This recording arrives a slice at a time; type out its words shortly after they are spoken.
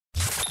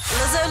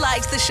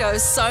liked the show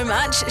so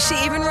much, she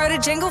even wrote a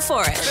jingle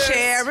for it.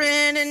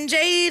 Sharon and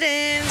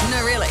Jaden.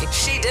 No, really,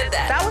 she did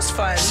that. That was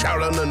fun.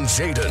 Sharon and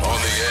Jaden on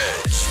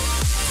the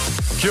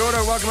Edge. Kia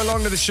ora, welcome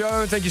along to the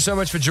show. Thank you so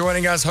much for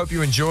joining us. Hope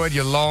you enjoyed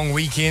your long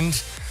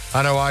weekend.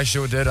 I know I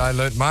sure did. I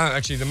learned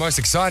actually the most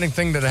exciting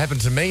thing that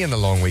happened to me in the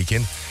long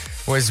weekend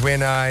was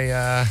when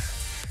I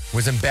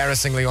was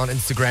embarrassingly on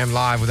Instagram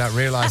Live without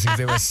realising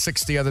there were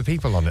 60 other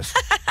people on it.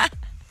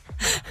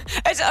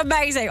 It's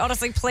amazing.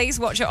 Honestly, please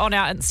watch it on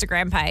our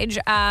Instagram page.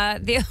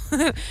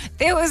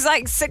 There was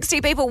like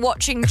 60 people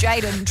watching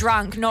Jaden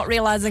drunk, not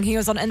realising he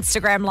was on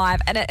Instagram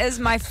Live. And it is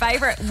my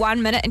favourite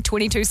 1 minute and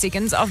 22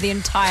 seconds of the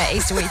entire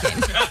Easter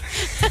weekend.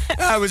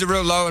 It was a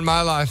real low in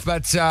my life.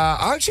 But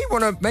I actually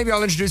want to, maybe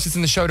I'll introduce this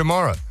in the show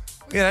tomorrow.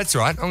 Yeah, that's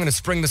right. I'm going to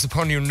spring this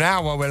upon you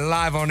now while we're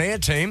live on air,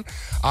 team.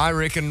 I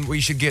reckon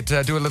we should do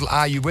a little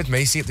Are You With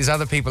Me, see if there's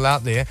other people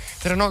out there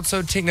that are not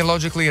so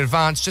technologically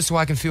advanced, just so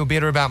I can feel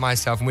better about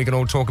myself and we can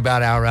all talk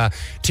about our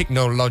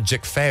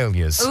technologic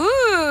failures.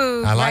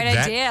 Ooh, I like great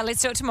that. idea.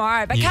 Let's do it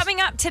tomorrow. But Yes.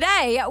 coming up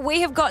today,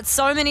 we have got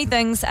so many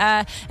things,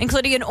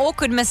 including an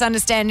awkward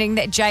misunderstanding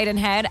that Jaden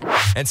had.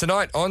 And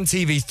tonight on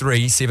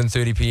TV3,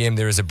 7:30 p.m,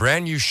 there is a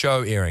brand new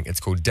show airing.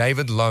 It's called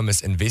David Lomas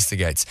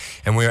Investigates.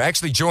 And we're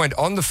actually joined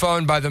on the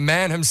phone by the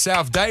man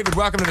himself. David,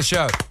 welcome to the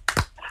show.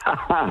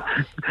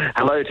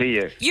 Hello to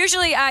you.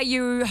 Usually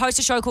you host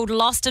a show called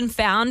Lost and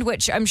Found,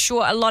 which I'm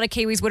sure a lot of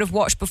Kiwis would have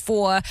watched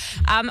before.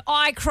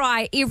 I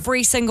cry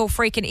every single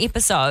freaking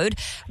episode.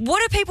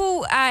 What do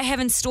people have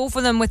in store for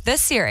them with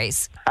this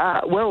series?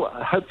 Well,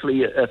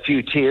 hopefully a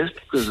few tears,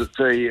 because it's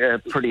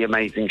a pretty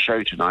amazing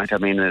show tonight. I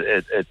mean,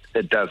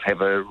 it does have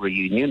a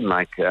reunion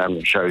like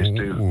our shows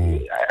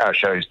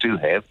do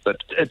have, but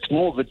it's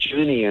more the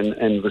journey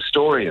and the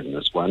story in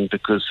this one,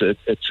 because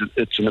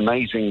it's an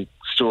amazing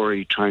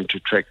story trying to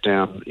track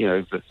down,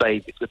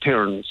 the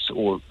parents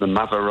or the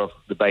mother of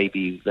the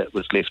baby that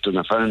was left in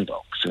a phone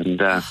box, and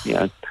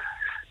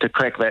to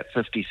crack that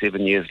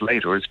 57 years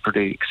later is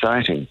pretty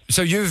exciting.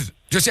 So you've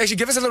just actually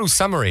give us a little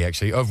summary,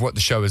 actually, of what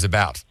the show is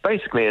about.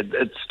 Basically,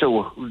 it's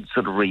still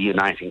sort of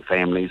reuniting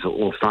families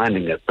or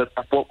finding it. But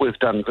what we've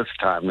done this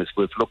time is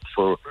we've looked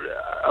for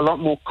a lot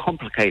more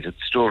complicated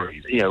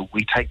stories.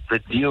 We take the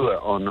viewer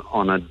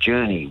on a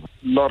journey.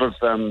 A lot of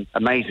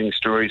amazing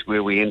stories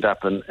where we end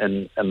up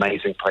in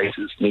amazing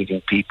places, meeting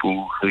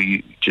people who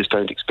you just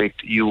don't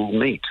expect you will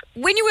meet.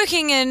 When you're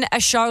working in a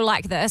show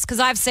like this,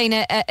 because I've seen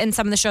it in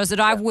some of the shows that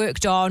I've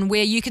worked on,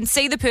 where you can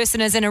see the person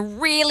is in a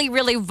really,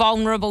 really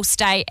vulnerable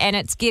state and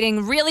it's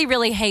getting really,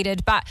 really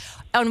heated. But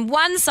on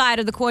one side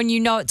of the coin,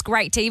 it's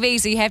great TV,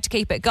 so you have to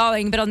keep it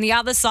going. But on the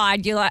other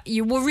side,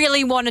 you will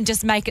really want to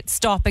just make it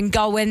stop and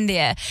go in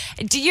there.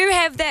 Do you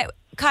have that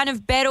kind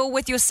of battle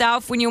with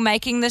yourself when you're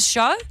making this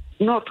show?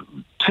 Not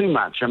too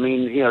much. I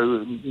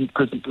mean,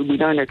 because we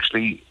don't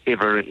actually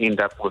ever end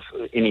up with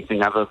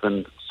anything other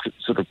than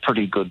sort of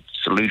pretty good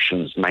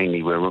solutions,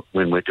 mainly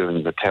when we're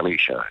doing the telly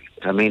show.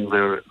 I mean,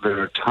 there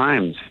are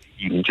times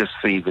you can just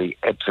see the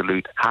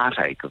absolute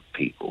heartache of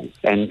people,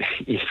 and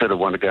you sort of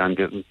want to go and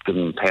give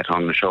them a pat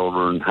on the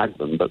shoulder and hug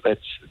them, but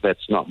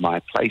that's not my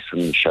place in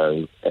the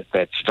show at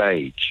that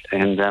stage.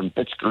 And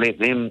it's to let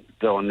them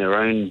go on their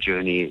own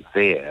journey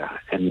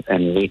there and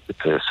meet the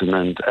person,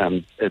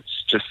 and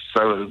it's just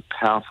so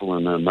powerful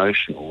and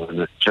emotional, and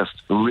it's just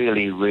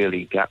really,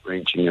 really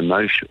gut-wrenching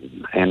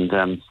emotion,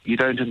 and you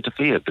don't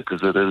interfere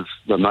because it is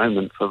the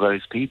moment for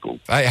those people.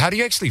 Hey, how do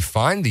you actually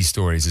find these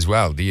stories as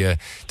well? Do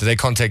they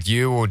contact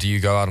you, or do you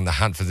go out on the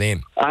hunt for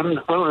them?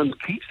 Well, in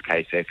Keith's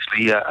case,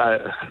 actually,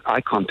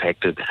 I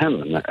contacted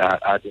him, and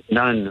I'd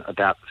known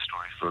about the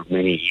story for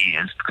many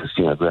years because,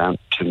 there aren't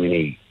too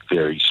many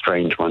very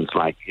strange ones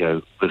like,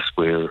 this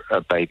where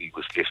a baby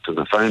was left in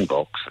a phone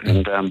box.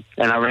 And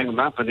I rang him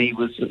up, and he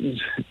wouldn't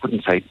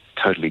say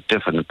totally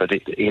different, but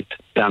he'd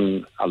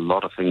done a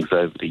lot of things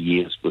over the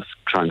years with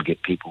trying to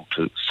get people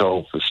to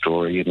solve the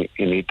story, and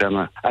he'd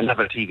done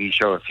another TV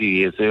show a few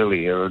years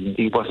earlier, and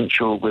he wasn't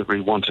sure whether he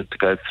wanted to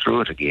go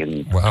through it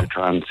again to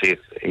try and see if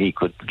he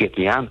could get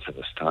the answer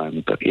this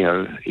time, but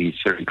he's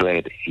very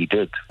glad he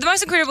did. The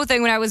most incredible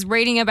thing when I was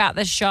reading about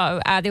this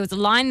show, there was a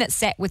line that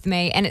sat with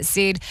me, and it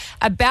said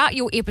about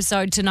your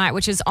episode tonight,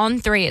 which is on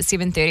 3 at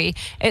 7:30,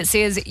 it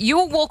says, "You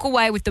will walk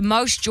away with the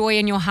most joy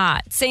in your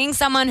heart, seeing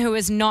someone who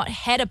has not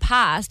had a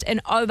past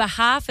in over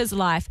half his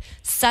life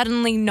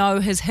suddenly know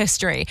his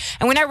history."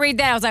 And when I read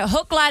that, I was like,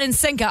 hook, line and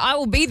sinker, I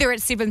will be there at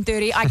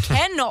 7:30. I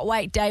cannot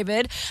wait,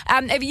 David.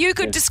 If you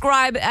could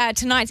describe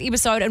tonight's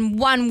episode in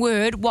one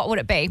word, what would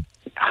it be?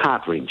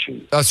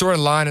 Heart-wrenching. I saw a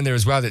line in there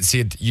as well that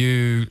said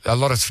a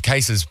lot of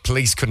cases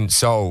police couldn't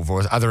solve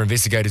or other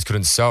investigators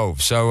couldn't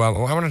solve. So I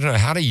wanted to know,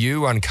 how do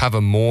you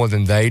uncover more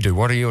than they do?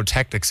 What are your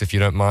tactics, if you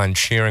don't mind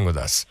sharing with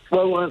us?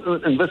 Well,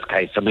 in this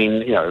case, I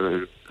mean,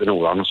 in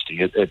all honesty,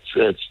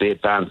 it's the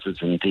advances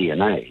in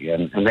DNA,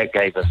 and that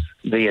gave us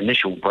the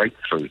initial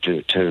breakthrough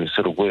to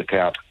sort of work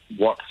out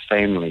what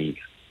family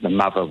the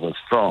mother was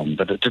from,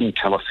 but it didn't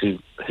tell us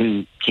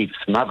who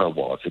Keith's mother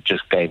was. It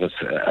just gave us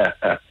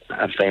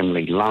a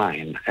family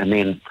line. And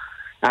then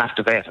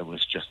after that, it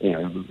was just,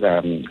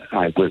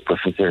 I worked with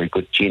a very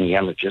good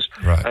genealogist.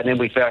 Right. And then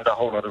we found a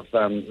whole lot of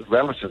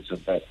relatives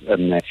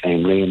in that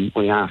family, and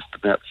we asked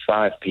about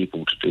 5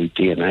 people to do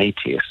DNA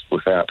tests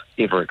without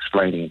ever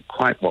explaining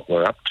quite what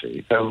we're up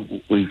to. So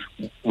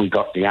we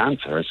got the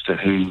answer as to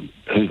who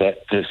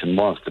that person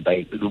was,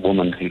 the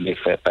woman who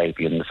left that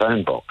baby in the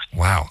phone box.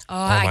 Wow. Oh,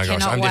 my I gosh.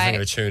 cannot I'm definitely wait.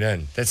 going to tune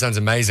in. That sounds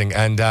amazing.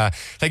 And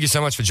thank you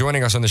so much for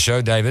joining us on the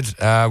show, David.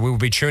 We will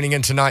be tuning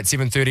in tonight,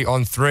 7:30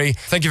 on 3.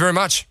 Thank you very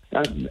much.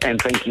 And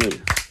thank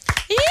you.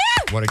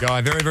 What a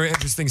guy. Very, very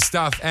interesting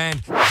stuff.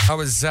 And I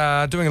was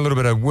doing a little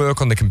bit of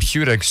work on the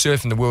computer,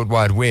 surfing the World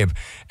Wide Web,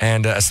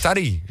 and a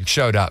study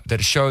showed up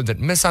that showed that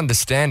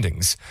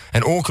misunderstandings,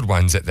 and awkward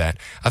ones at that,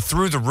 are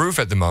through the roof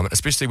at the moment,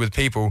 especially with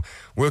people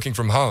working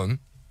from home.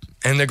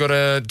 And they've got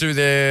to do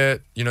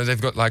their,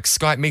 they've got like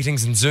Skype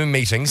meetings and Zoom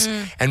meetings,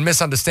 and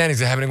misunderstandings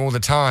are happening all the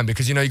time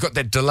because, you've got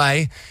that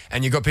delay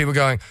and you've got people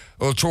going,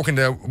 or talking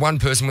to one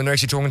person when they're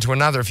actually talking to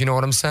another, if you know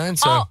what I'm saying.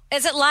 So,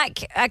 is it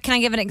like, can I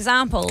give an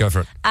example? Go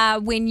for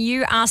it. When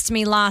you asked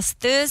me last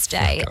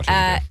Thursday Oh,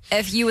 God,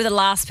 if you were the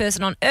last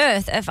person on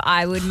earth, if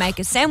I would make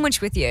a sandwich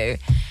with you.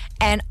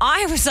 And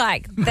I was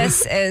like,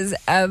 this is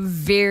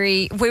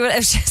it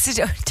was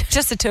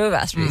just the two of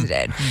us,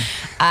 Dad.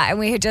 And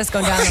we had just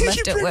gone down the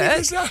lift at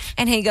work.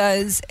 And he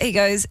goes,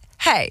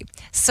 hey,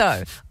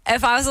 so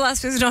if I was the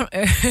last person on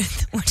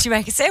earth, would you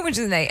make a sandwich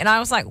with me? And I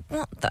was like,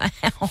 what the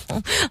hell?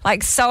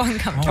 Like, so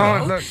uncomfortable.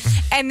 Oh, look.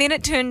 And then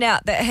it turned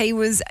out that he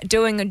was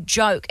doing a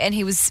joke and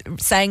he was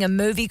saying a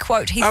movie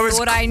quote he I was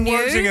thought I knew.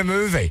 quoting a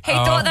movie. He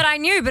thought that I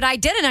knew, but I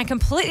didn't. I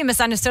completely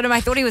misunderstood him.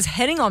 I thought he was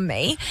hitting on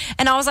me.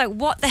 And I was like,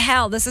 what the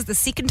hell? This is the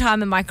second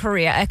time in my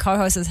career a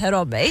co-host has hit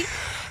on me.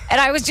 And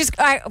I was just...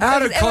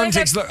 Out of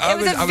context, look, it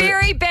was a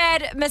very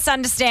bad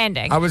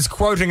misunderstanding. I was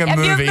quoting a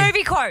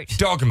movie quote.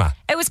 Dogma.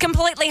 It was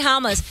completely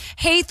harmless.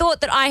 He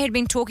thought that I had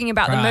been talking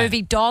about the Right.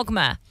 movie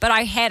Dogma, but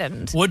I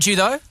hadn't. Would you,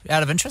 though,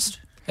 out of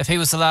interest, if he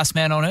was the last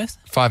man on Earth?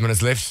 5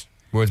 minutes left.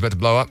 World's about to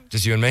blow up.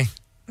 Just you and me.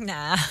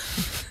 Nah.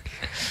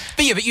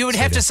 But you would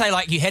have to say,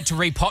 like, you had to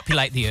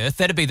repopulate the Earth.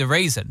 That'd be the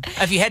reason.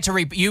 If you had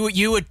to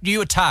you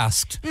were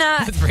tasked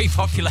Nah. with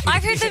repopulating.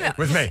 I've heard them.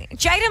 With me.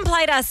 Jaden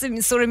played us some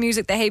sort of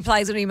music that he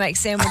plays when he makes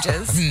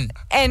sandwiches.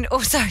 And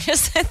also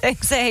just the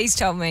things that he's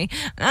told me.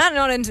 I'm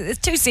not into it's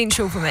too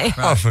sensual for me.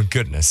 Oh, for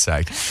goodness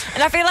sake.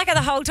 And I feel like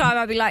the whole time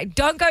I'd be like,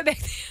 don't go back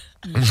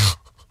there.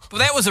 Well,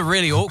 that was a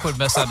really awkward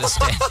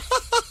misunderstanding.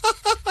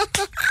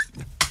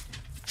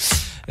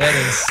 That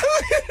is.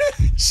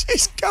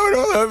 She's going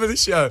all over the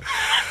show.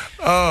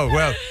 Oh,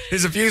 well,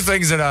 there's a few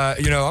things that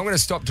I'm going to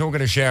stop talking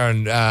to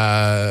Sharon,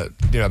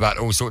 about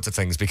all sorts of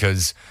things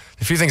because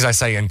a few things I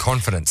say in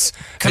confidence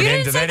You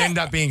didn't say that that- end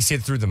up being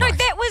said through the No, mic.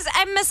 that was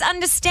a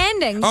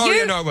misunderstanding. Oh, you,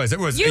 yeah, no, it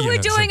was. You were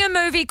doing a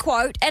movie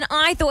quote, and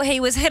I thought he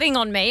was hitting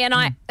on me, and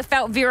I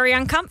felt very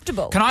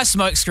uncomfortable. Can I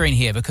smoke screen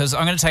here? Because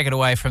I'm going to take it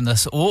away from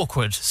this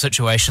awkward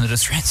situation that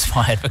has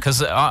transpired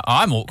because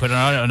I'm awkward and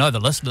I know the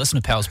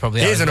listener pals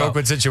probably are. Here's as an well.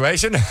 awkward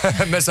situation.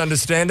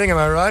 Misunderstanding, am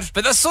I right?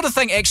 But this sort of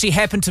thing actually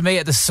happened to me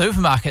at the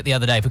supermarket the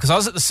other day because I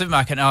was at the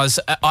supermarket and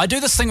I do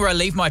this thing where I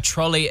leave my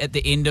trolley at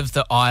the end of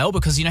the aisle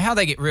because you know how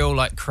they get real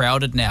like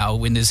crowded now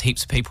when there's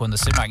heaps of people in the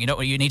supermarket. You know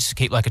what? You need to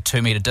keep like a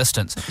 2 metre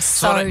distance.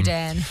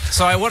 Dan.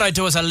 So what I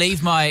do is I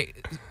leave my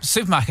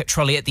supermarket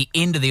trolley at the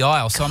end of the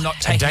aisle so I'm not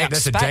taking up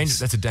space.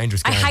 That's a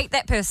dangerous I game. hate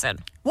that person.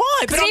 Why?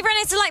 Because everyone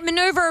has to like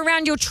maneuver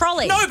around your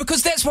trolley. No,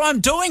 because that's why I'm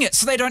doing it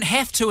so they don't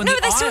have to in No,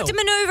 the they aisle. still have to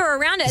maneuver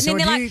around it, and So then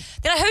do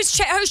they're like,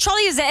 whose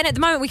trolley is that? And at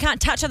the moment, we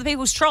can't touch other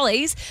people's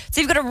trolleys,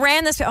 so you've got to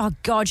ram this. Oh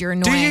God, you're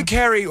annoying. Do you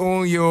carry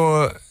all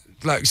your...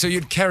 so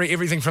you'd carry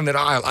everything from that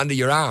aisle under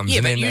your arms Yeah,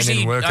 and but then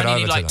usually work you it only over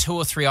need to like them. 2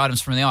 or 3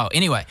 items from the aisle.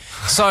 Anyway,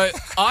 so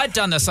I'd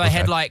done this. I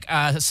had like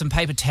some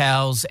paper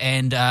towels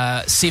and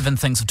 7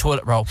 things of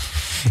toilet roll.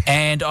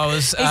 And I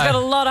was... He's got a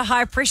lot of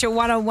high pressure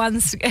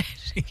one-on-ones.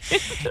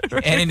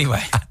 and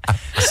anyway,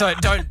 so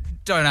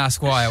don't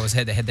ask why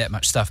I had that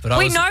much stuff. But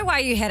We know why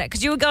you had it,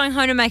 because you were going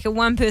home to make a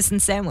one-person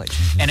sandwich.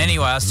 And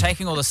anyway, I was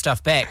taking all the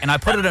stuff back and I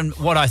put it in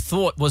what I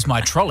thought was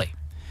my trolley.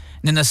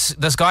 And then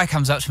this guy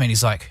comes up to me and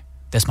he's like,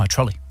 "That's my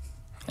trolley."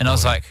 And I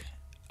was like,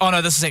 "Oh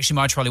no, this is actually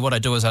my trolley. What I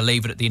do is I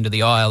leave it at the end of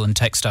the aisle and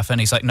take stuff in."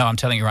 He's like, "No, I'm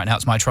telling you right now,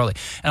 it's my trolley."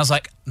 And I was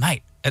like,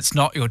 "Mate, it's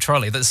not your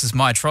trolley. This is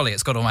my trolley.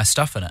 It's got all my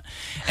stuff in it."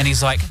 And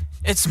he's like,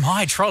 "It's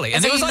my trolley."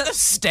 And so there was you like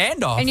this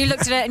standoff. And you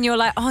looked at it and you were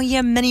like, "Oh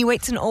yeah, mini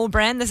wheats and all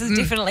brand. This is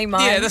definitely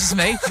mine." Yeah, this is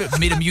me.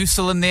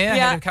 Metamucil in there.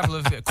 Yeah. Had a couple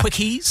of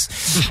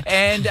quickies.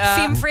 And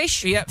Femme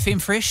Fresh. Yeah, Femme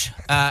Fresh.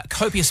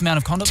 Copious amount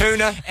of condoms.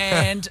 Tuna.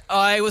 And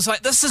I was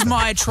like, "This is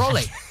my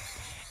trolley."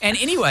 And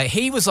anyway,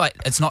 he was like,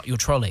 "It's not your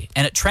trolley."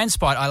 And it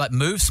transpired, I like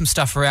moved some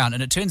stuff around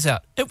and it turns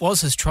out it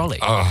was his trolley.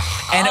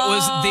 And it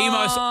was the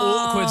most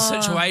awkward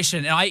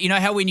situation. And you know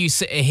how when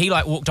he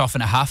like walked off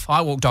in a huff,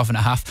 I walked off in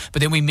a huff, but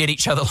then we met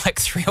each other like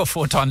 3 or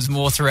 4 times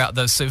more throughout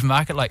the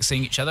supermarket, like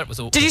seeing each other. It was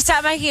awkward. Did you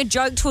start making a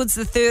joke towards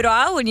the third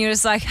aisle when you were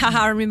just like,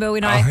 haha, remember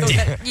when I thought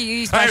that you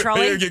used my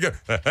trolley?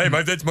 Hey,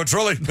 mate, that's my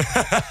trolley.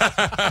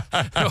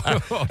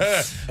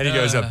 And he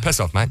goes, piss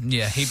off, mate.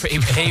 Yeah,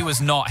 he was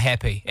not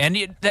happy.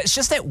 And that's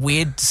just that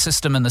weird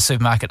system in the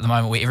supermarket at the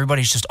moment where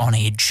everybody's just on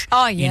edge.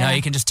 Oh, You know, yeah.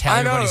 you can just tell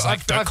I know. everybody's like,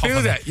 I don't feel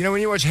compliment. that. You know,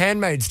 when you watch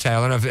handmaid's tale,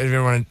 I don't know if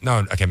everyone. No,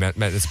 okay, Matt,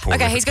 that's a poor.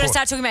 Okay, reference. he's going to Poor-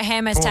 start talking about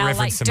Handmaid's poor Tale. Like,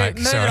 reference to dude, make,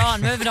 move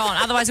sorry. it on.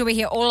 Otherwise, we'll be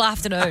here all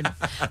afternoon.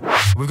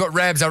 We've got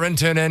Rabs, our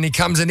intern, and he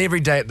comes in every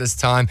day at this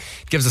time,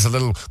 gives us a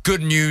little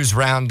good news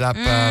roundup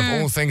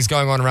of all things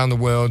going on around the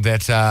world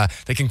that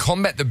they can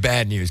combat the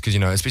bad news because, you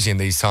know, especially in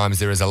these times,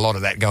 there is a lot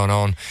of that going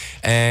on.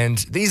 And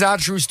these are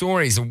true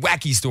stories,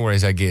 wacky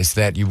stories, I guess,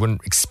 that you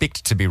wouldn't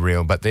expect to be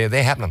real, but they're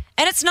happening.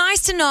 And it's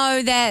nice to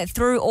know that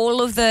through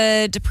all of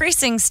the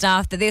depressing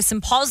stuff that there's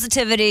some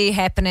positivity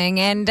happening.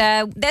 And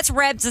that's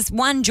Rabs'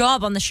 one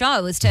job on the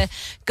show is to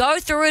go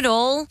through it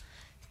all.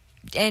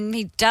 And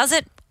he does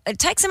it. It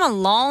takes him a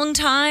long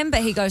time,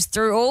 but he goes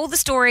through all the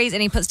stories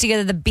and he puts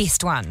together the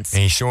best ones.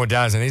 He sure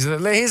does. And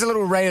here's a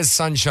little ray of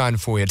sunshine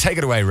for you. Take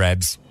it away,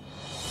 Rabs.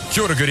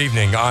 Kia ora, good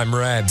evening. I'm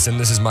Rabs, and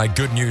this is my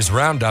Good News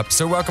Roundup.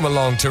 So welcome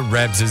along to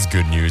Rabs'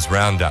 Good News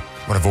Roundup.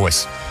 What a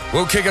voice.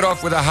 We'll kick it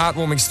off with a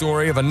heartwarming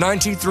story of a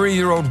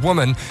 93-year-old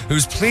woman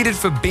who's pleaded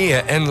for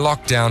beer in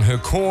lockdown. Her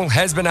call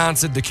has been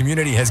answered. The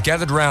community has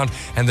gathered round,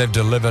 and they've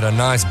delivered a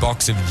nice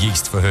box of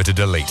yeast for her to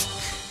delete.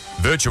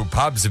 Virtual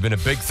pubs have been a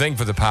big thing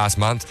for the past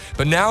month,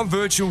 but now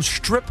virtual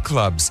strip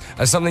clubs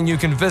are something you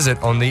can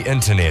visit on the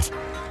internet.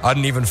 I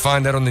didn't even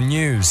find that on the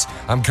news.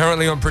 I'm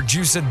currently on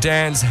producer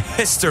Dan's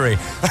history.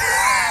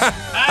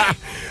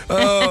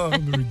 Oh,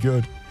 very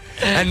good.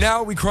 And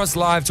now we cross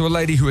live to a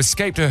lady who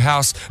escaped her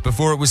house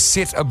before it was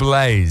set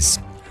ablaze.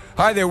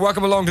 Hi there,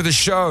 welcome along to the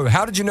show.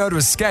 How did you know to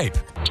escape?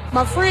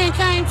 My friend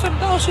came to the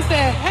door. She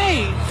said,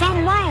 "Hey,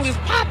 something wrong. It's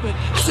popping."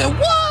 I said,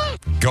 "What?"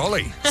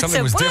 Golly, something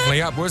said, was "What?"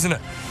 definitely up, wasn't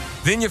it?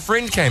 Then your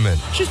friend came in.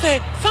 She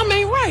said, "Something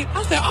ain't right."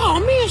 I said, "Oh,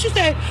 man." She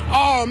said,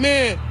 "Oh,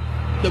 man,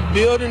 the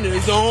building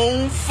is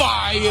on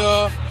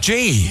fire."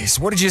 Jeez,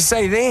 what did you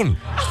say then?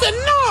 I said,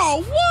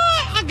 "No, what?"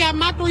 I got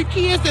my 3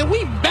 kids and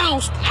we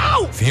bounced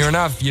out. Fair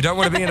enough, you don't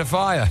want to be in a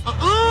fire.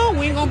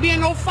 We ain't gonna be in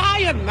no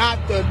fire.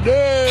 Not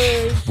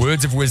today.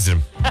 Words of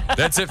wisdom.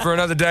 That's it for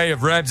another day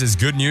of Rabs'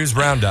 Good News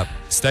Roundup.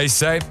 Stay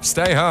safe,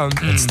 stay home,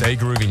 and stay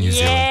groovy, New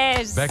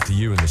Yes. Zealand. Back to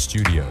you in the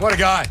studio. What a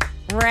guy.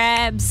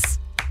 Rabs.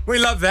 We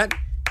love that.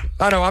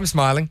 I know, I'm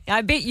smiling.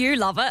 I bet you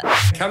love it.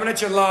 Coming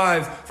at you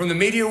live from the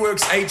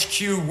MediaWorks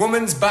HQ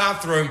Women's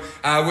Bathroom,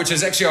 which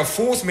is actually our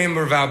 4th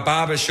member of our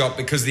barber shop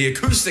because the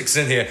acoustics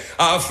in here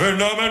are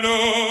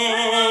phenomenal.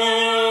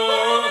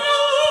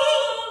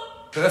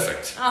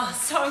 Perfect. Oh,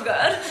 so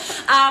good.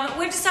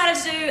 We've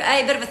decided to do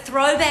a bit of a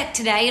throwback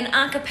today, an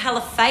a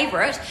cappella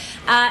favourite,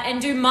 and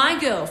do My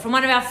Girl from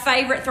one of our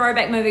favourite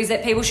throwback movies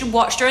that people should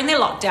watch during their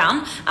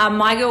lockdown,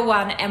 My Girl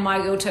 1 and My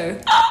Girl 2.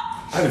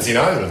 I haven't seen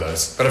either of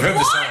those, but I've heard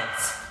the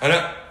songs. I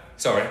know.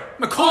 Sorry.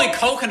 Macaulay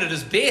Culkin at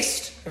his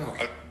best.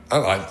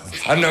 I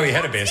didn't know he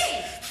had a best.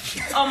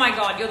 Oh my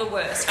God, you're the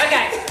worst.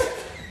 Okay,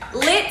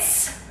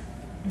 let's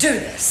do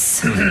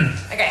this.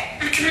 Okay.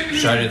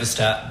 Should I do the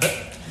start?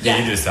 Yeah,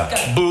 you do start.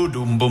 Boom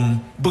dum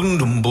boom, boom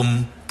dum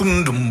boom,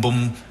 boom dum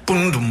boom,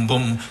 boom dum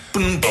boom,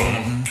 boom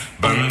boom,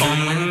 boom boom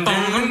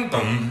boom boom, boom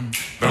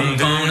boom boom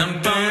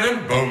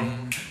boom,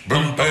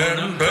 boom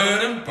boom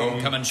boom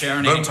boom. Come and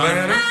Sharon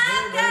anytime.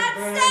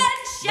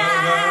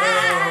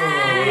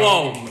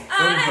 Whoa!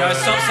 No,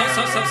 stop.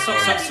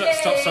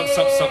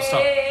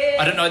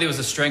 I didn't know there was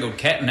a strangled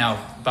cat in our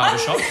barber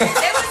shop.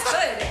 That was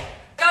good.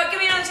 Go, give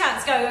me another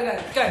chance. Go.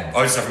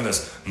 I'll start from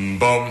this.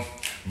 Boom,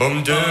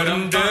 boom,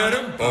 da-dum,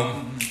 da-dum,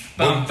 boom,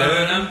 boom,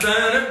 da-dum,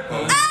 da-dum,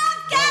 boom.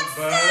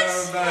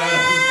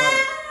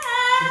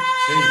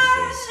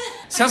 Jesus.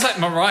 Sounds like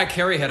Mariah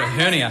Carey had a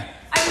hernia.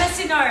 I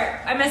missed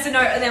a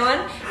note on that one.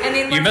 And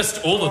then You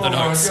missed all of the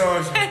notes.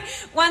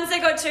 once I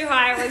got too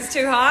high, it was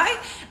too high.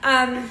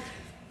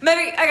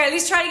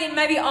 Let's try it again.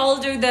 Maybe I'll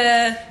do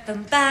the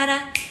bum-ba-da,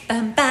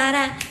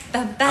 bum-ba-da,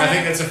 bum-ba-da. I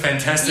think that's a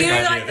fantastic You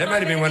idea. like That might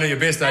have been one of your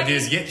best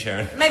ideas yet,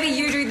 Sharon. Maybe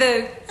you do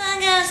the I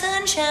got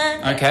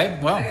sunshine. Okay,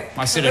 well,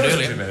 I said it That was a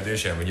earlier. too bad idea,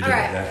 Sharon, when you All did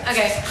right. that.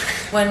 Okay.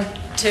 1,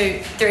 2,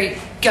 3,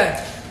 go.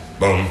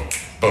 Boom,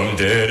 boom,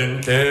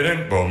 da-dum,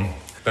 da-dum, boom.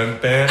 Bum,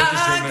 ba-da,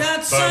 I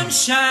got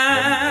sunshine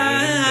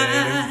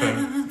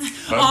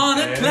on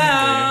a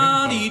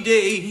cloudy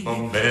day.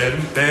 Boom,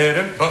 ba-dum,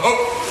 da-dum, boom.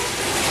 Oh!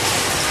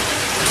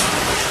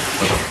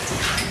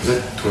 Is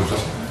it 12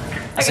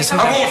 Okay,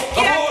 someone-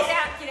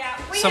 get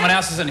out. Someone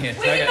else is in here.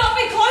 We cannot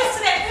be close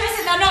to that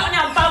person. They're not in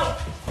our bubble.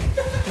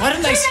 Why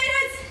didn't they?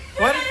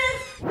 What?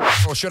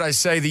 Or should I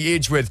say the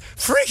edge with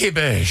Freaky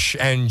Bish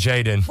and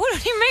Jaden?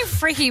 What do you mean,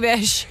 freaky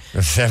bish?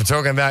 I'm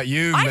talking about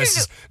you, I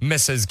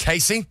Mrs.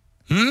 Casey.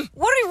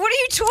 What are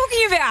you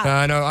talking about?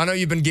 I know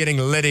you've been getting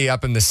litty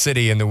up in the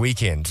city in the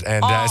weekend,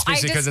 and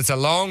especially because it's a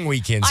long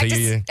weekend. So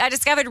I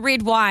discovered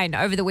red wine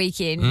over the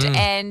weekend,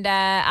 and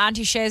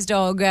Auntie Shaz's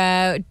dog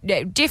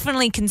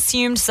definitely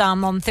consumed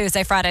some on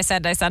Thursday, Friday,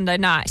 Saturday, Sunday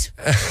night,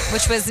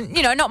 which was,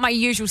 not my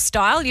usual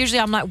style.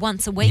 Usually I'm like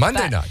once a week.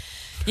 Monday night.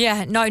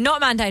 Yeah, no,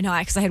 not Monday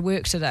night because I had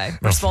work today.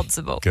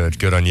 Responsible.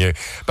 Good on you.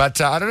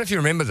 But I don't know if you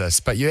remember this,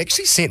 but you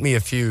actually sent me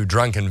a few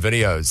drunken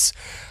videos.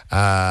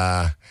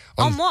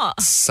 On what?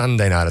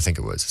 Sunday night, I think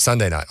it was.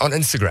 Sunday night on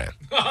Instagram.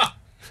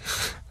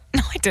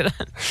 No, I didn't.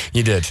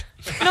 You did.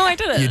 No, I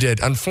didn't. You did.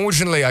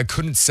 Unfortunately, I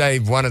couldn't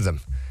save one of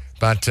them.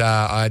 But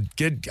I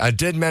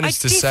did manage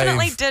to save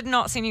definitely did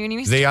not send you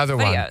any the other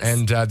one. videos.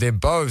 And they're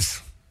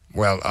both,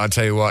 well, I'll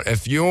tell you what,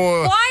 if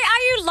you're... Why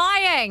are you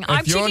lying?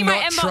 I'm you're checking my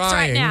not inbox right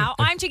trying- now.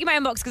 I'm checking my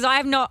inbox because I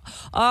have not...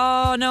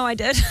 Oh, no, I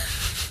did.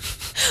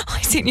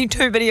 I sent you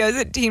 2 videos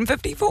at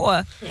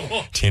 10:54.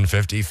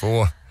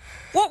 10:54.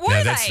 What were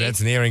Now, they? that's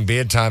nearing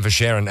bedtime for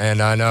Sharon,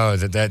 and I know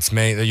that's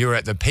me, that you're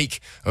at the peak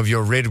of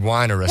your red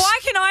wineress. Why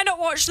can I not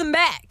watch them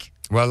back?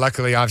 Well,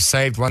 luckily, I've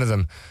saved one of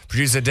them.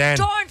 Producer Dan.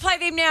 Don't play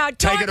them now. Take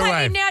Don't it play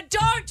away. them now.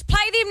 Don't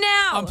play them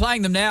now. I'm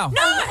playing them now.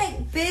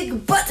 No!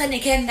 Big butts and you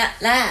cannot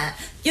lie.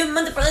 Your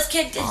mother brothers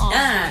can't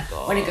deny.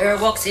 When a girl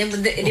walks in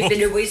with the itty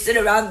bitty waist and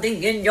around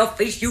thing in your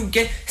face, you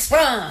get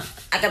sprung.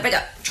 I can pick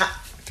up truck.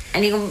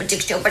 And you can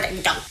still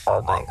protect them.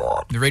 Oh my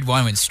god. The red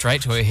wine went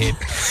straight to her head.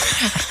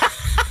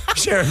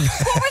 Sharon,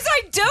 What was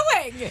I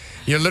doing?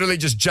 you're literally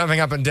just jumping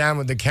up and down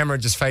with the camera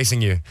just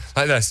facing you.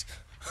 Like this.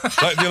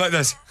 You're like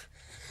this.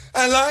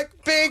 I like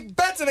big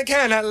butts and I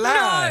cannot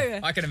lie. No.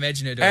 I can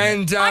imagine her doing it.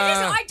 And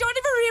I don't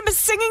even remember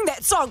singing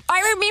that song.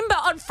 I remember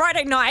on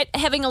Friday night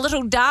having a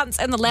little dance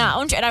in the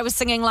lounge and I was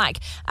singing like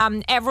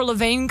Avril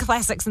Lavigne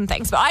classics and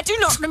things, but I do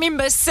not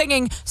remember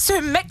singing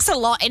Sir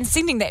Mix-a-Lot and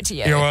sending that to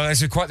you. yeah, well,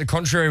 actually, quite the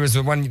contrary was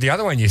the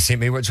other one you sent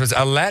me, which was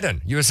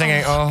Aladdin. You were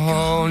singing A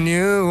Whole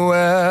New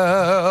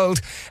World.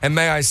 And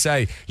may I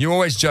say, you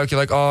always joke, you're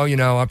like, oh, you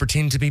know, I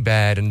pretend to be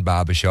bad in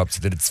barbershops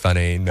so that it's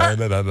funny. Blah,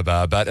 blah, blah, blah,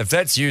 blah. But if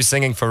that's you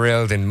singing for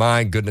real, then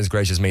my goodness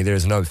gracious me, there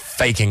is no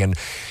faking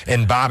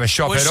in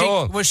barbershop at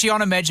all. Was she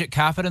on a magic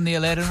carpet in the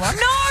Aladdin one?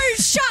 No,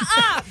 shut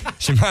up.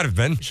 She might have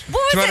been. was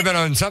She might it? have been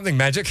on something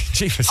magic.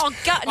 Jeepers. Oh,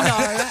 God,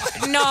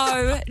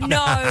 no.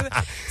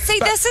 See,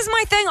 this is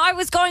my thing. I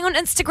was going on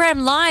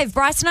Instagram Live.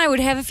 Bryce and I would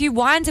have a few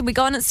wines and we'd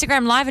go on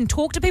Instagram Live and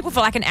talk to people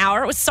for like an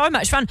hour. It was so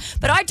much fun.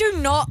 But I do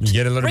not You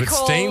get a little bit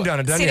recall steamed on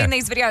it, don't sending you?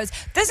 these videos.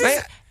 This is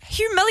Man.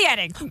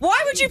 humiliating.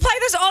 Why would you play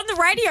this on the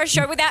radio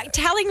show without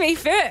telling me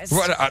first?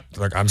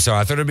 Look, I'm sorry.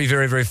 I thought it'd be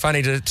very, very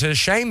funny to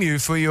shame you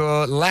for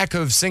your lack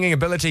of singing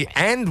ability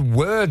and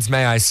words,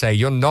 may I say.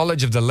 Your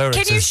knowledge of the lyrics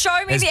Can you is- show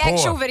me is the poor.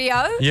 actual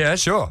video? Yeah,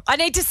 sure. I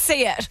need to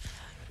see it.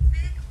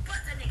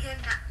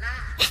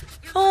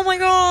 Oh my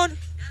God.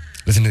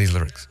 Listen to these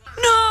lyrics.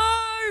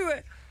 No.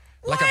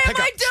 Like Why a am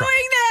pickup I truck.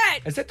 doing that?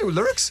 Is that the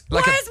lyrics?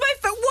 What is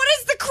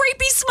the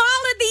creepy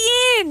smile at the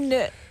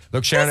end?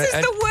 Look, Sharon, This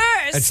is the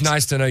worst. It's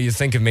nice to know you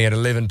think of me at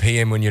 11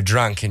 p.m. when you're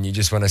drunk and you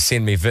just want to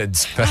send me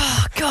vids. But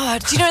Oh,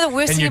 God. Do you know the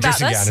worst And thing your about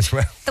dressing this? gown as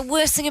well. The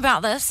worst thing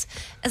about this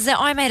is that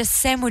I made a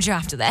sandwich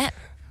after that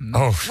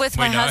oh, with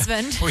my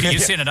husband. Well, you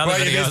sent another well,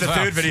 video there's as the well.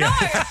 third video.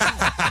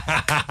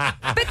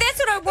 But that's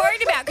what I'm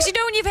worried about because you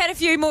know when you've had a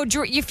few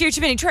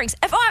too many drinks.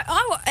 If what?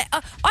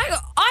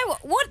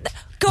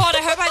 God,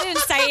 I hope I didn't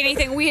say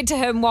anything weird to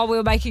him while we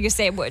were making a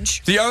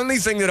sandwich. The only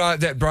thing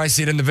that Bryce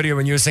said in the video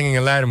when you were singing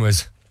Aladdin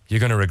was, "You're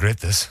going to regret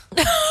this."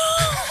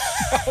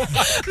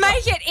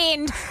 Make it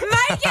end.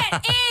 Make it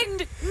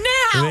end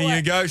now. There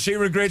you go. She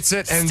regrets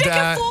it, and Stick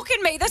a fork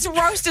in me. This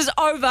roast is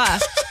over.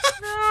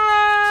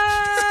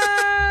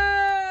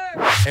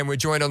 And we're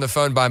joined on the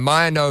phone by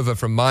Maya Nova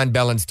from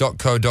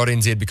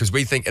mindbalance.co.nz because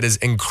we think it is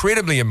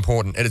incredibly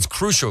important. It is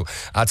crucial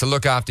to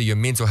look after your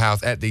mental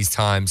health at these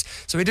times.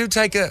 So we do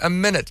take a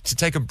minute to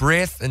take a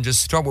breath and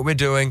just stop what we're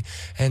doing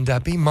and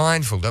be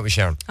mindful, don't we,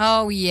 Sharon?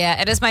 Oh,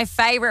 yeah. It is my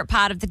favourite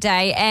part of the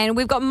day. And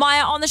we've got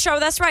Maya on the show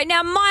with us right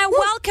now. Maya,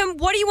 welcome.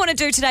 What do you want to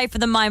do today for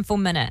the Mindful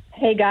Minute?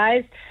 Hey,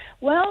 guys.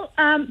 Well,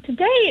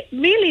 today,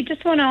 really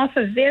just want to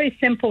offer a very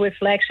simple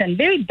reflection,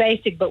 very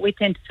basic, but we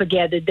tend to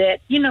forget it,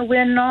 that, you know,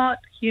 we're not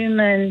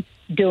human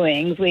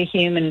doings, we're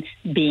human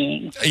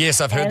beings. Yes,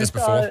 I've heard And this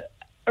before.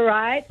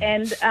 Right,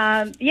 and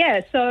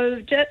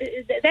so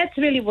that's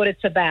really what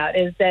it's about,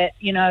 is that,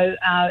 you know,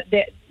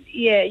 there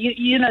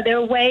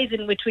are ways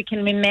in which we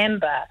can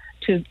remember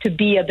to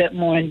be a bit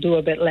more and do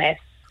a bit less.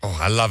 Oh,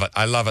 I love it.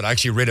 I love it. I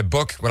actually read a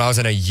book when I was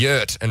in a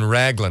yurt in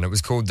Raglan. It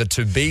was called The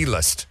To-Be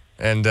List.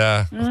 And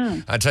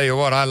I tell you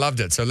what, I loved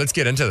it. So let's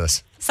get into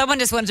this. Someone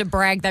just wanted to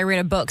brag they read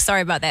a book.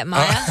 Sorry about that,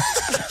 Maya.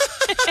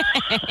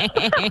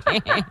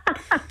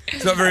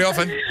 It's not very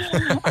often.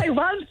 I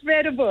once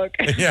read a book.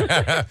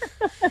 Yeah.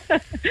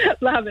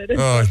 Love it.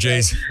 Oh,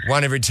 geez.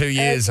 One every 2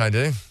 years, I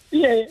do.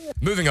 Yeah.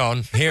 Moving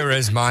on, here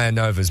is Maya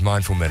Nova's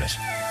Mindful Minute.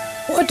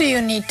 What do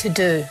you need to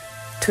do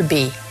to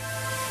be?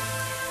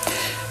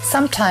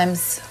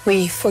 Sometimes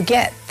we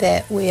forget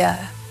that we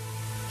are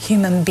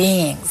human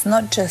beings,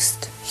 not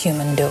just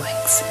human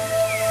doings.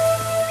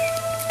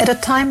 At a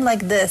time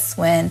like this,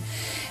 when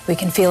we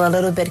can feel a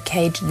little bit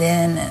caged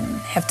in and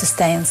have to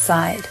stay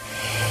inside,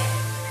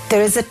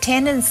 there is a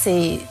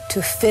tendency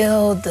to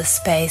fill the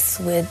space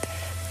with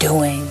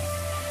doing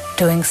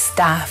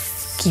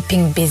stuff,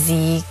 keeping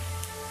busy,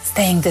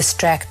 staying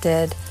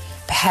distracted,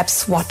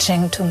 perhaps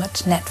watching too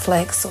much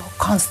Netflix or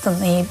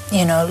constantly,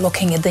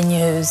 looking at the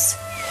news.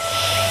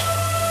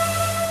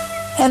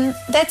 And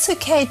that's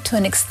okay to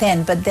an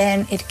extent, but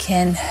then it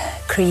can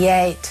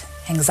create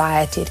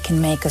anxiety. It can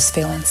make us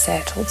feel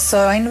unsettled. So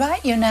I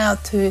invite you now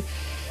to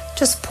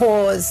just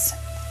pause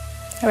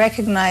I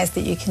recognize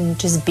that you can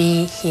just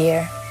be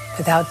here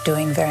without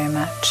doing very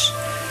much.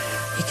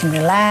 You can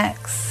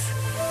relax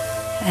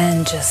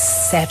and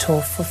just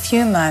settle for a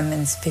few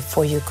moments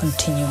before you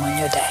continue on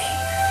your day.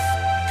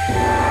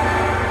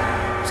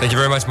 Thank you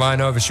very much, Maya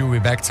Nova. She'll be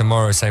back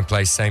tomorrow, same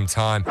place, same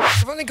time.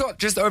 We've only got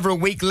just over a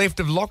week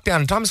left of lockdown,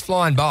 and time's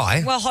flying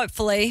by. Well,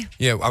 hopefully.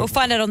 Yeah, we'll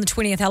find out on the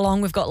 20th how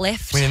long we've got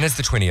left. When is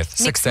the 20th?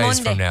 6 days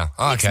Monday. from now.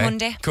 Oh, Next okay.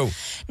 Monday. Cool.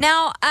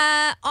 Now,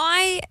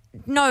 I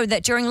know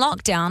that during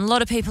lockdown, a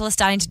lot of people are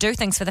starting to do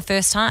things for the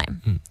first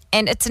time.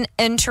 And it's an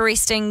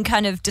interesting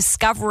kind of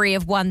discovery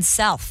of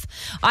oneself.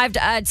 I've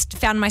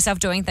found myself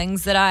doing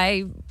things that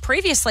I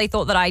previously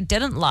thought that I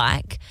didn't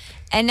like,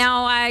 and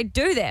now I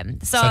do them.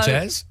 So, such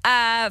as?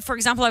 For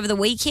example, over the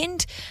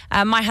weekend,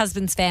 my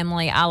husband's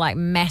family are like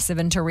massive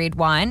into red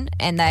wine,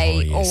 and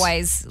they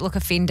always look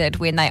offended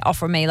when they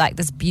offer me like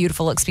this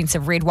beautiful,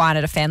 expensive red wine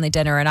at a family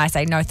dinner, and I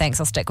say, no thanks,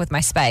 I'll stick with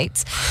my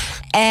Spates.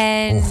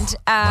 And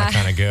my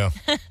kind of girl.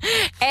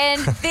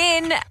 and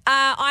then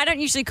I don't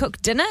usually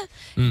cook dinner.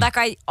 Like,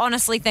 I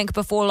honestly think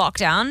before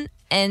lockdown,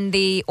 in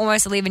the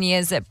almost 11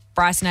 years that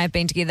Bryce and I have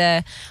been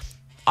together,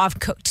 I've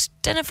cooked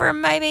dinner for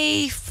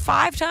maybe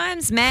 5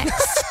 times max.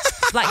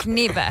 Like,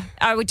 never.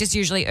 I would just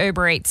usually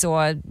Uber Eats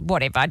or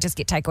whatever. I just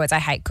get takeaways. I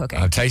hate cooking.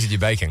 I've tasted your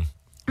baking.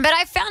 But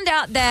I found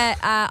out that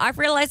I've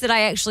realised that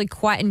I actually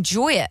quite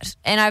enjoy it,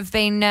 and I've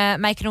been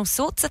making all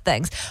sorts of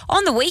things.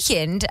 On the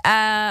weekend,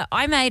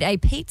 I made a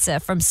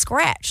pizza from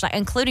scratch, like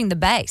including the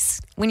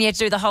base. When you have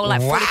to do the whole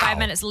 45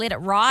 minutes, let it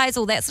rise,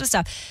 all that sort of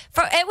stuff.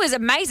 It was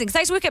amazing. So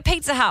I used to work at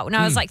Pizza Hut when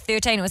I was like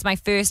 13. It was my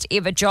first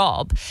ever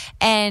job,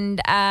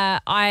 and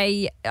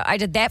I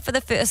did that for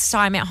the first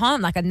time at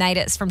home. Like, I made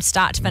it from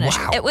start to finish.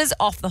 Wow. It was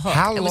off the hook.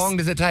 How long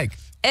does it take?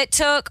 It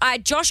took I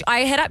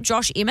hit up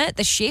Josh Emmett,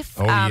 the chef.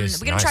 Oh, yes,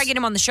 we're going to try and get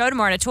him on the show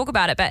tomorrow to talk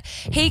about it. But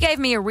he gave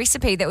me a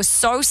recipe that was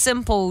so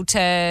simple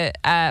to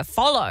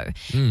follow,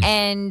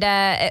 and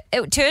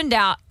it turned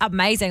out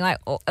amazing. Like,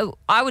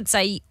 I would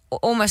say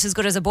almost as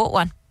good as a bought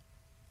one.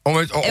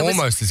 Almost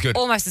as good.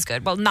 Almost as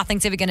good. Well,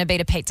 nothing's ever going to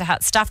beat a Pizza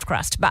Hut stuffed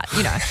crust, but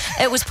you know,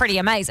 it was pretty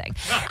amazing.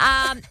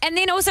 And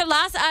then also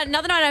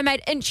another night I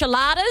made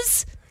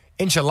enchiladas.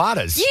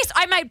 Enchiladas? Yes,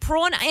 I made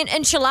prawn and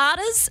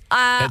enchiladas.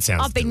 That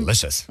sounds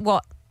delicious.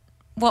 What,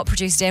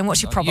 producer Dan?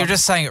 What's your problem? You're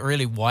just saying it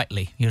really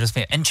whitely. You're just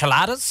being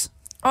enchiladas?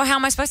 Oh, how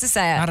am I supposed to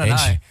say it? I don't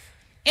know.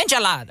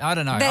 Enchilada. I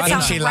don't know. That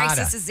sounds Enchilada.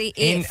 racist as the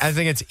F. I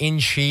think it's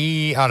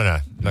I don't know.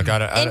 Look, I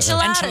don't know.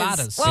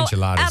 Enchiladas. Well,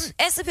 Enchiladas.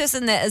 as the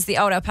person that is the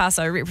Old El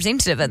Paso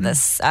representative in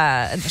this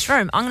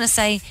room, I'm going to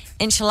say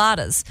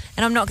enchiladas,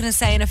 and I'm not going to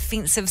say an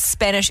offensive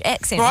Spanish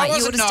accent Well, like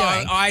you were just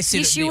doing. I said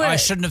yes, it. you were. I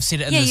shouldn't have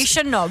said it. You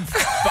shouldn't have.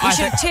 You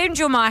should have turned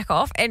your mic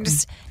off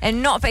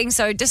and not being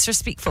so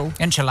disrespectful.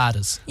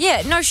 Enchiladas.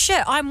 Yeah, no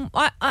shit.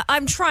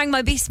 I'm trying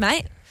my best,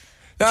 mate.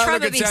 No,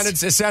 look,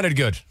 it sounded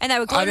good. And they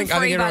were I think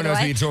gluten-free, everyone by the knows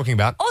way. what you're talking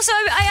about. Also,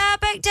 I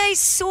baked a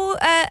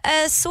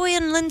soy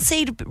and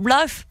linseed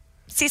loaf.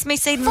 Sesame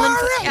seed and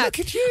linseed. Out, look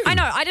at you. I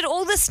know. I did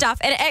all this stuff,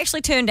 and it actually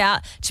turned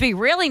out to be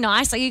really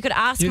nice. Like, you could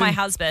ask my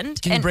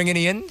husband. Did you bring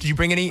any in? Did you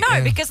bring any?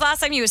 No, because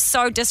last time you were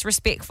so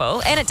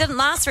disrespectful, and it didn't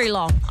last very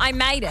long. I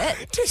made it.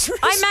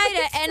 I made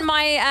it, and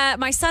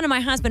my son and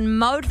my husband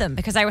mowed them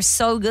because they were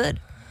so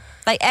good.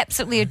 They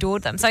absolutely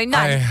adored them. So, no.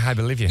 I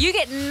believe you. You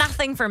get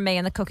nothing from me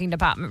in the cooking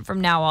department from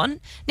now on.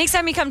 Next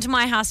time you come to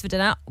my house for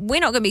dinner, we're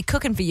not going to be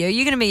cooking for you.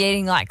 You're going to be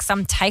eating like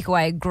some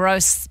takeaway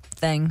gross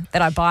thing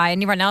that I buy,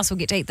 and everyone else will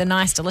get to eat the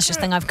nice, delicious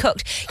thing I've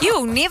cooked. You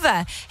will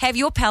never have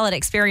your palate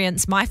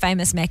experience my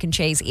famous mac and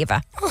cheese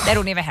ever.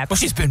 That'll never happen. Well,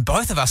 she's burned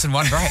both of us in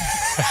one break.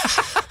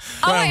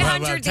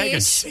 0800 take a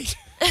Edge. seat.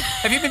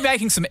 Have you been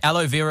making some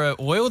aloe vera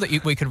oil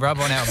that we could rub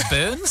on our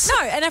burns?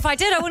 No, and if I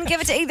did, I wouldn't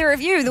give it to either of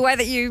you the way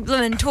that you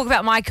talk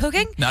about my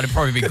cooking. No, it'd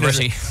probably be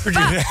gritty.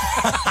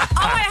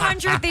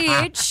 0800 The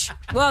Edge.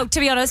 Well, to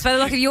be honest, by the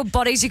look of your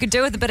bodies, you could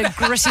do with a bit of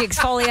gritty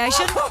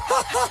exfoliation.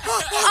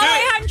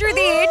 0800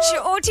 The Edge,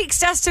 or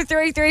text us to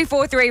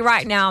 3343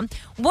 right now.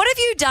 What have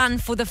you done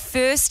for the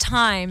first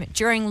time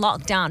during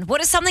lockdown? What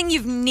is something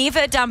you've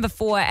never done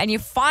before, and you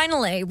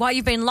finally, while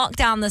you've been locked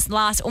down this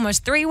last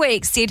almost 3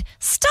 weeks, said,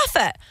 stuff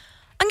it.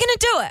 I'm going to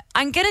do it.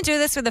 I'm going to do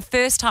this for the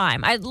first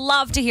time. I'd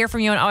love to hear from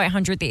you on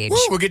 0800 The Edge.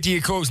 We'll get to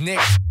your calls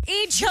next.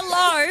 Edge,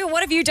 hello.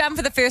 What have you done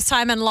for the first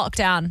time in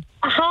lockdown?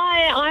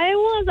 Hi, I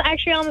was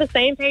actually on the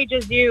same page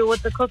as you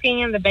with the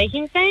cooking and the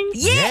baking thing.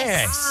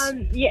 Yes.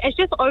 It's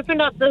just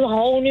opened up this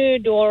whole new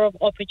door of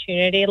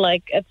opportunity.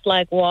 Like, it's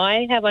like,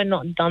 why have I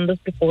not done this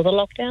before the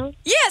lockdown?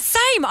 Yeah,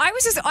 same.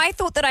 I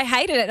thought that I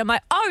hated it. I'm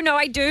like, oh no,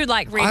 I do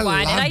like red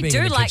wine and I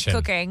do like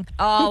cooking.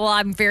 Oh, well,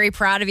 I'm very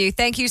proud of you.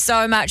 Thank you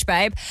so much,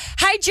 babe.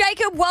 Hey,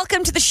 Jacob,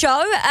 welcome to the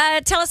show.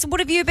 Tell us, what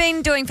have you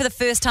been doing for the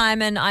first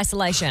time in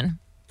isolation?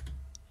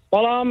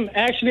 Well,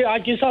 actually, I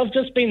guess I've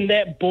just been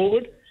that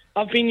bored.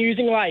 I've been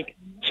using, like,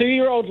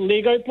 2-year-old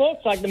Lego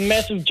blocks, like the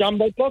massive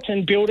jumbo blocks,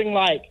 and building,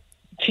 like,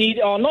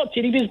 not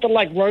teddy bears, but,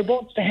 like,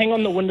 robots to hang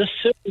on the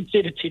windowsill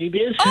instead of teddy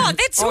bears. Oh,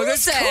 that's awesome.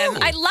 That's cool.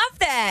 I love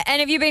that. And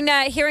have you been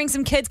hearing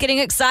some kids getting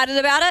excited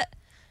about it?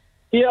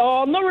 Yeah,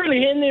 I'm not really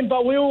hitting them,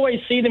 but we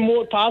always see them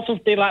walk past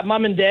with their like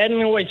mum and dad, and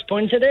we always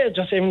point at it,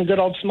 just having a good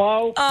old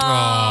smile.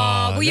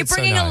 Oh, well, you're that's so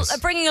bringing nice.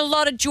 bringing a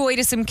lot of joy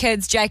to some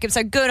kids, Jacob.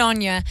 So good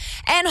on you.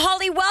 And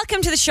Holly,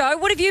 welcome to the show.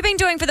 What have you been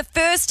doing for the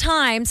first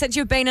time since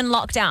you've been in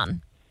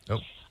lockdown?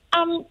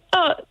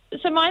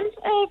 So mine's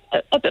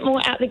a bit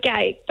more out the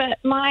gate, but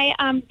my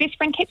best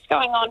friend keeps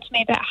going on to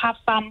me about how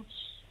fun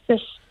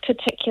this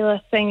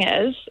particular thing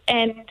is.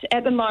 And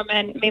at the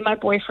moment, me and my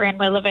boyfriend,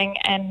 we're living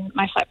in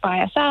my flat by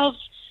ourselves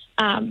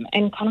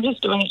and kind of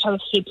just doing each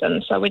other's heads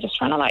in. So we're just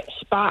trying to like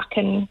spark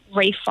and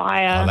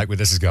refire I like where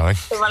this is going.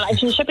 the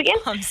relationship again.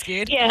 I'm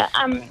scared. Yeah.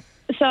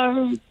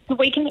 So the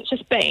weekend that's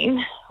just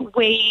been,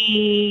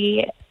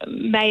 we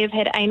may have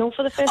had anal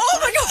for the first time.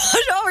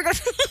 Oh my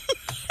gosh.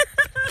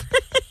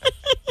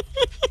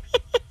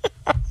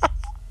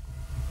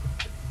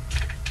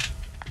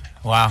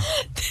 Wow.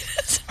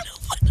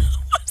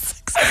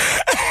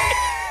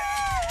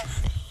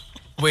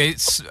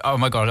 Oh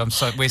my God,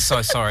 we're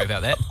so sorry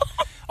about that.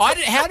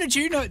 How did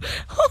you know?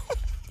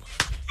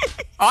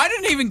 I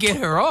didn't even get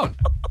her on.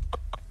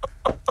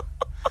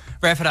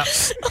 Wrap it up.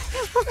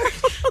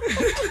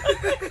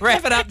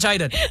 Wrap it up,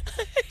 Jaden.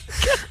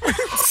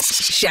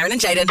 Sharon and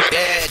Jaden.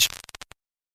 Edge.